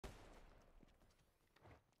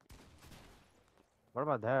What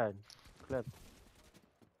about that? Clip.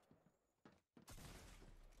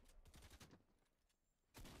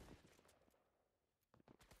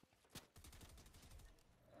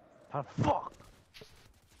 How the fuck?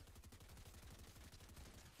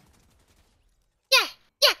 Yeah,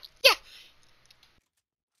 yeah, yeah.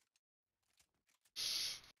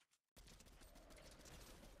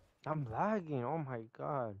 I'm lagging. Oh my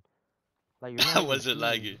god. Like you're not I even wasn't shooting.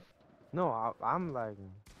 lagging. No, I'm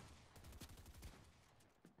lagging.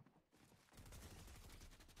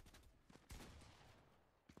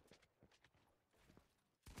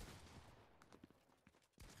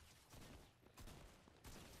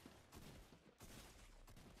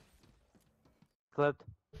 Clipped.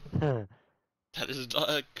 That is not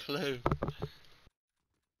a clue.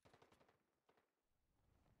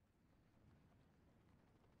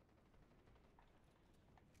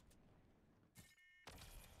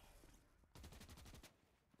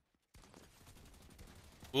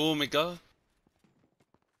 Oh my god.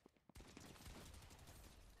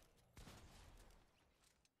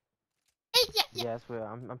 Yeah, yeah. Yeah, I swear.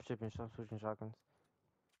 I'm switching shotguns.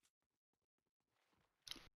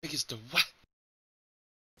 Big is the what?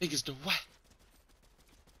 Big is the what?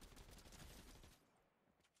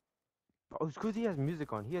 Oh, it's because he has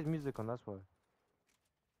music on. He has music on. That's why.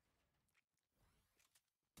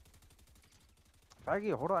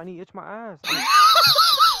 Faggy, hold on. I need to itch my ass.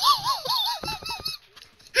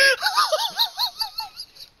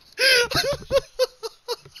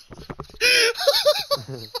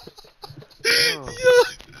 Yo.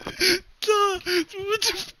 Yo, no, what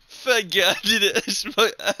the fuck? Yeah, I did it. It's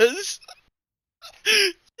my ass.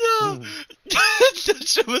 Yo, that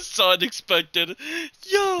shit was so unexpected.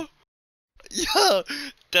 Yo, yo,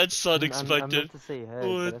 that's so I unexpected. meant to say head, but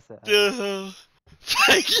What I said ass. the hell?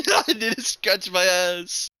 Fuck yeah, I didn't scratch my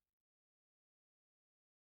ass.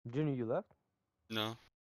 Junior, you left? No,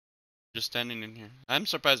 just standing in here. I'm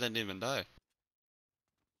surprised I didn't even die.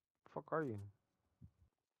 Fuck are you?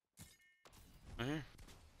 Right here.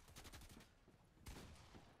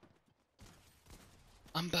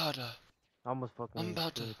 I'm about to. I almost I'm fucking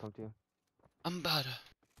about to. really come to you. I'm about to.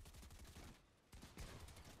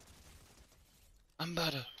 I'm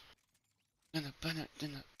about to.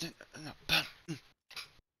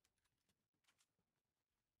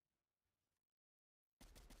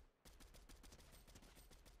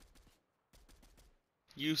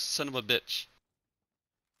 You son of a bitch.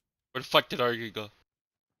 Where the fuck did Argy go?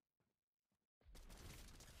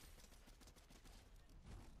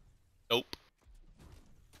 Nope.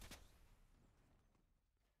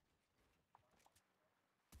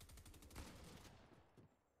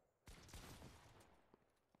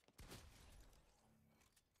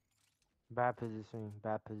 Bad positioning.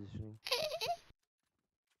 Bad positioning.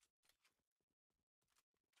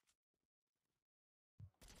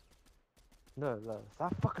 No.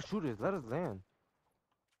 Stop fucking shooters. Let us land.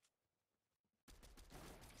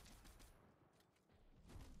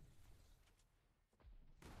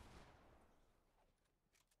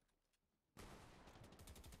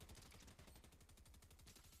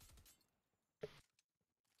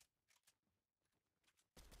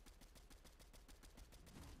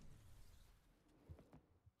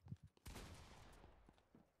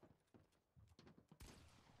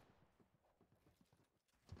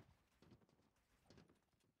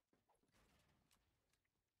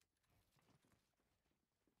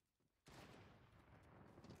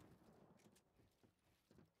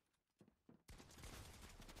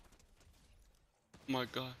 Oh my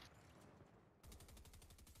god.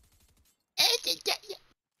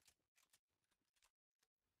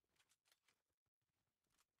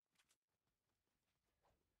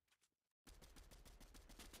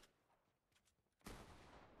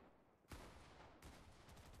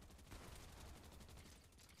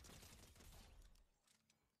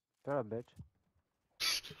 Shut up, bitch.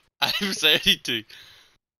 I didn't say anything.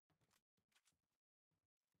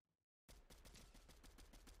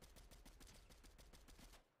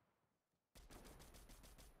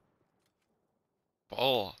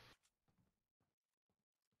 Oh.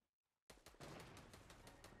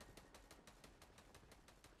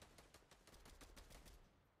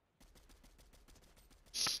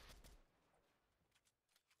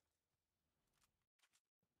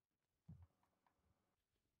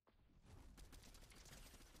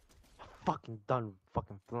 Fucking done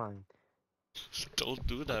fucking flying. Don't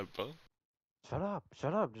do that, bro. Shut up.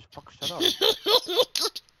 Shut up. Just fucking shut up.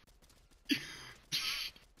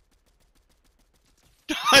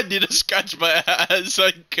 I need to scratch my ass.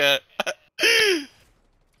 I can't.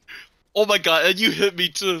 Oh my god, and you hit me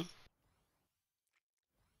too.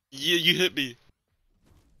 Yeah, you hit me.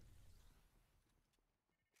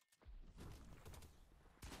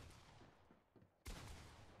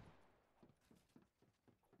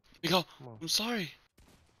 go. Come on. I'm sorry.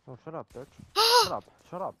 Oh, shut up, bitch. Shut up.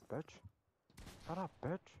 Shut up, bitch. Shut up,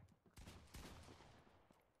 bitch.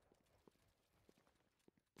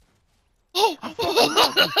 Oh! I fucking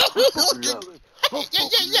love it. I fucking love it. I Yeah, yeah,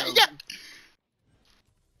 fucking yeah, love yeah. it.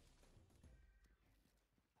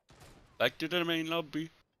 Back to the main lobby.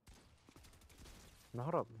 No,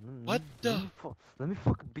 hold up. What the? Let me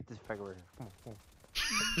fucking beat this faggot right here. Come on, come on.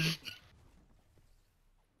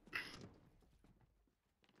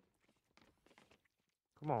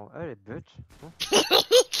 Come on, hey, bitch. Huh?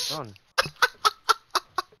 Done.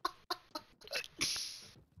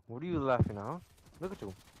 What are you laughing at, huh? Look at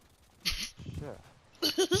you. Shit.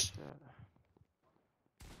 Shit.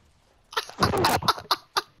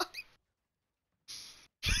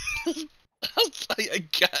 I was like, I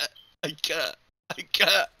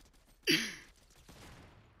can't.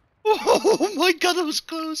 Oh my god, that was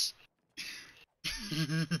close.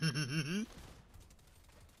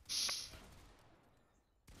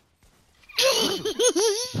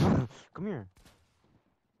 Come here.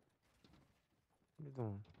 What are you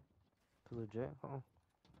doing? Too legit?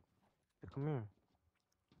 Hey, come here.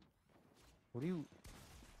 What are you?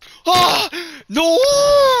 Ah! No!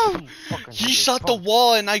 You fucking He hit your shot the phone.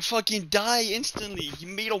 wall and I fucking die instantly. He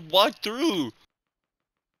made a walk through.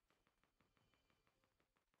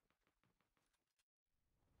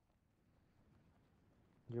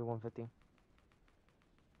 You're 150.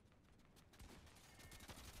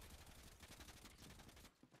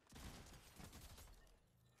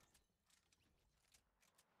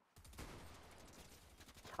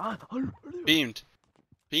 Ah! Beamed.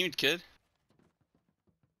 Beamed, kid.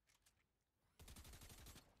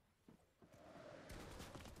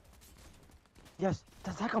 Yes!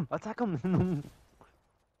 Attack him! Attack him!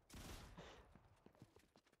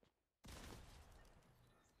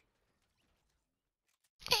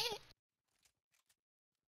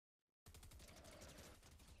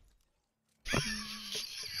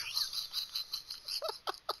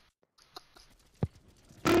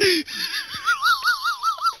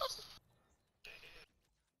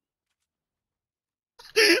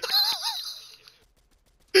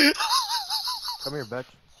 Come here, bitch.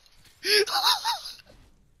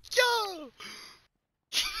 Yo!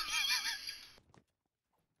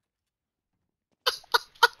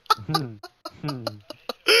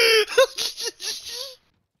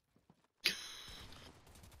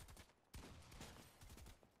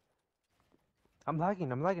 I'm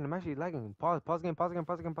lagging, I'm actually lagging. Pause game, pause game,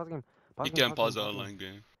 pause game, pause game. You Pause game, can't pause pause game, the pause game. online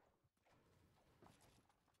game.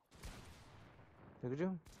 Look at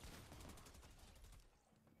you.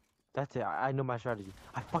 That's it, I know my strategy.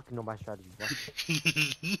 I fucking know my strategy.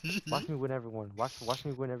 Watch me win everyone. Watch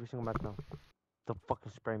me win every single match now. Don't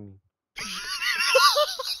fucking spray me.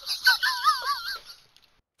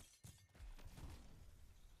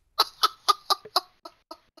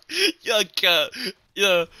 Yeah, I can't.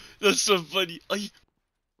 Yeah, that's so funny. I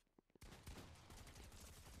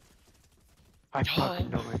fucking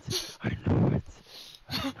know it. I know it.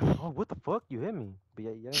 Oh, what the fuck? You hit me. But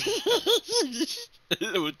yeah.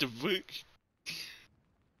 What the fuck?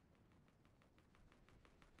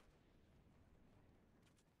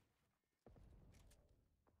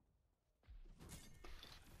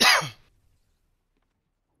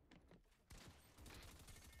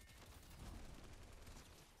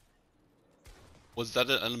 Was that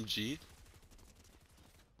an LMG?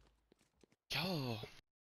 Yo.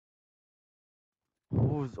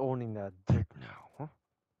 Who's owning that dick now, huh?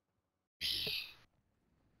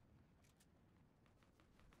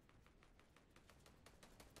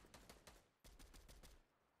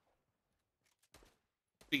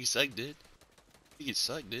 Biggie suck, dude. Biggie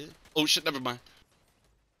suck, dude. Oh shit, never mind.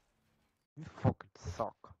 You fucking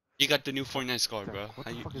suck. You got the new Fortnite scar, bro. What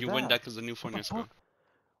How the fuck is you that? win that because the new What the Fortnite scar. fuck?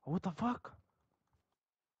 What the fuck?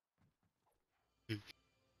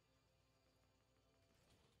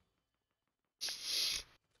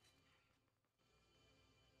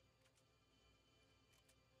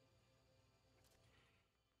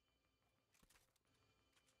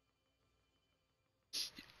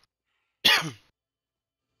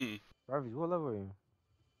 Ravi, what level are you?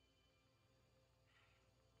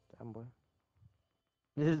 Damn boy.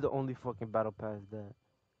 This is the only fucking battle pass that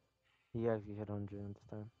he actually hit 100 this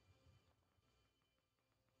time.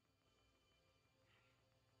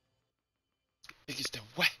 Big as the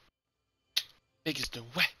what? Big as the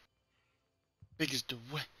what? Big as the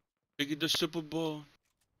what? Big as the Super Bowl.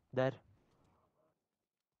 Dead.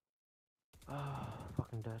 Ah,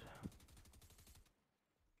 fucking dead.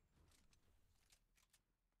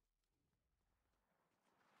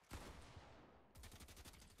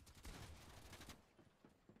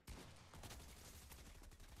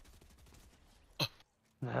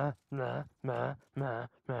 nah, nah, nah,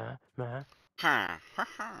 nah, nah. Ha ha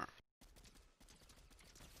ha.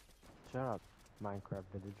 Shut up, Minecraft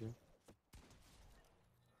villager.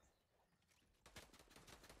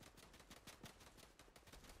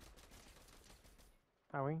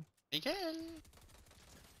 Howie. Again.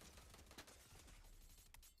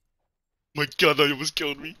 My God, that almost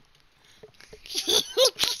killed me.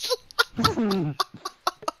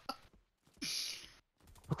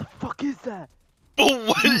 What the fuck is that? But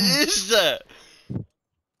what is that?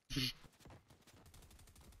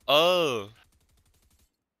 Oh.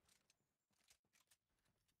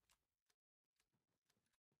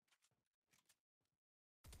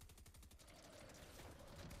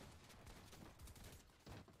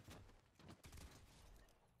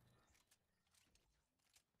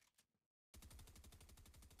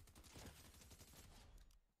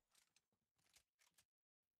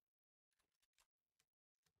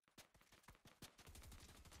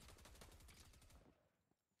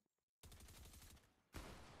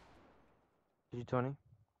 Did you, Tony?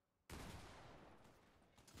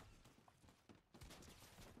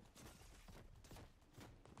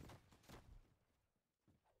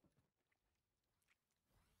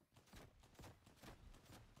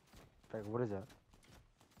 Like, what is that?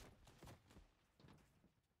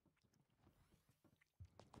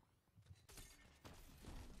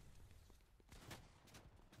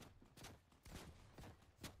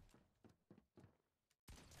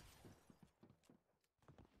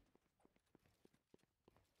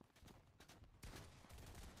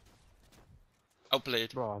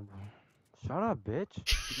 Outplayed. Bro, shut up,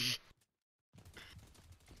 bitch.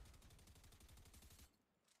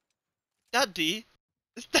 Daddy?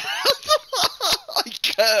 I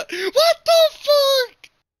can't. What the fuck?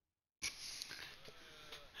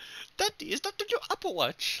 Daddy, is that the new Apple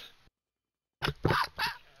Watch?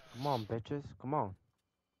 Come on, bitches. Come on.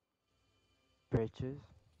 Bitches.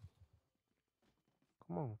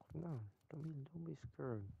 Come on, come on. Don't be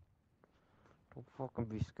scared. Don't fucking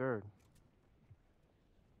be scared.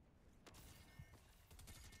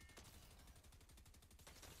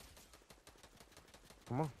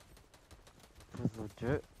 Come on. Who's the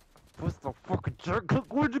jet? Who's the fucking jerk?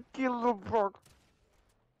 Look, where'd you kill the fuck?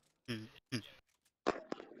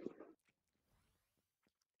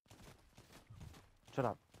 Shut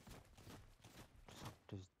up. Suck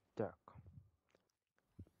this dick.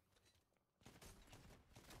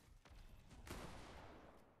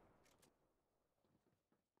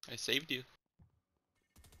 I saved you.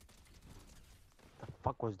 The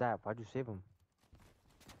fuck was that? Why'd you save him?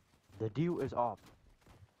 The deal is off.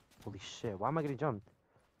 Holy shit, why am I getting jumped?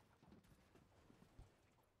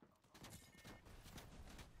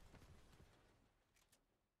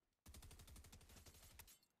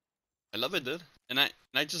 I love it, dude. And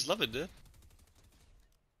I just love it, dude.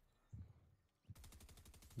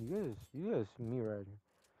 You guys, me right here.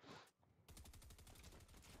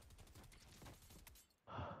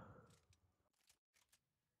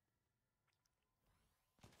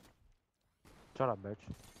 Shut up, bitch.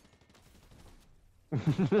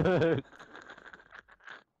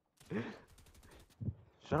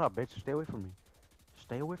 Shut up, bitch. Stay away from me.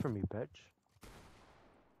 Stay away from me, bitch.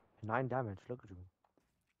 9 damage. Look at you.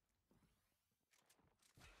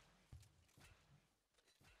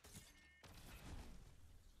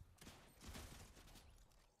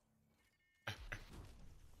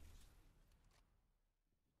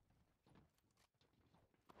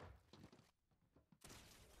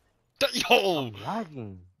 Yo! I'm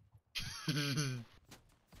lagging.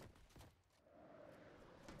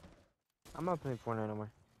 I'm not playing Fortnite no more.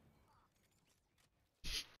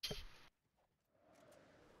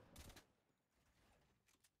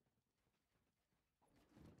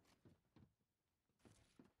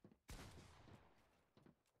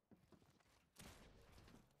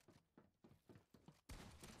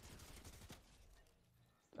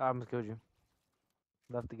 I almost killed you.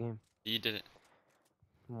 Left the game. You did it.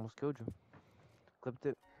 Almost killed you. Clipped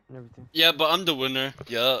it and everything. Yeah, but I'm the winner.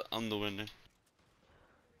 Yeah, I'm the winner.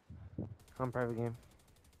 I'm private game.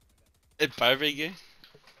 In private game?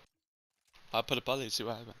 I'll put a ball and see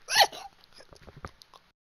what happens.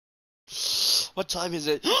 What time is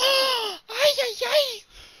it?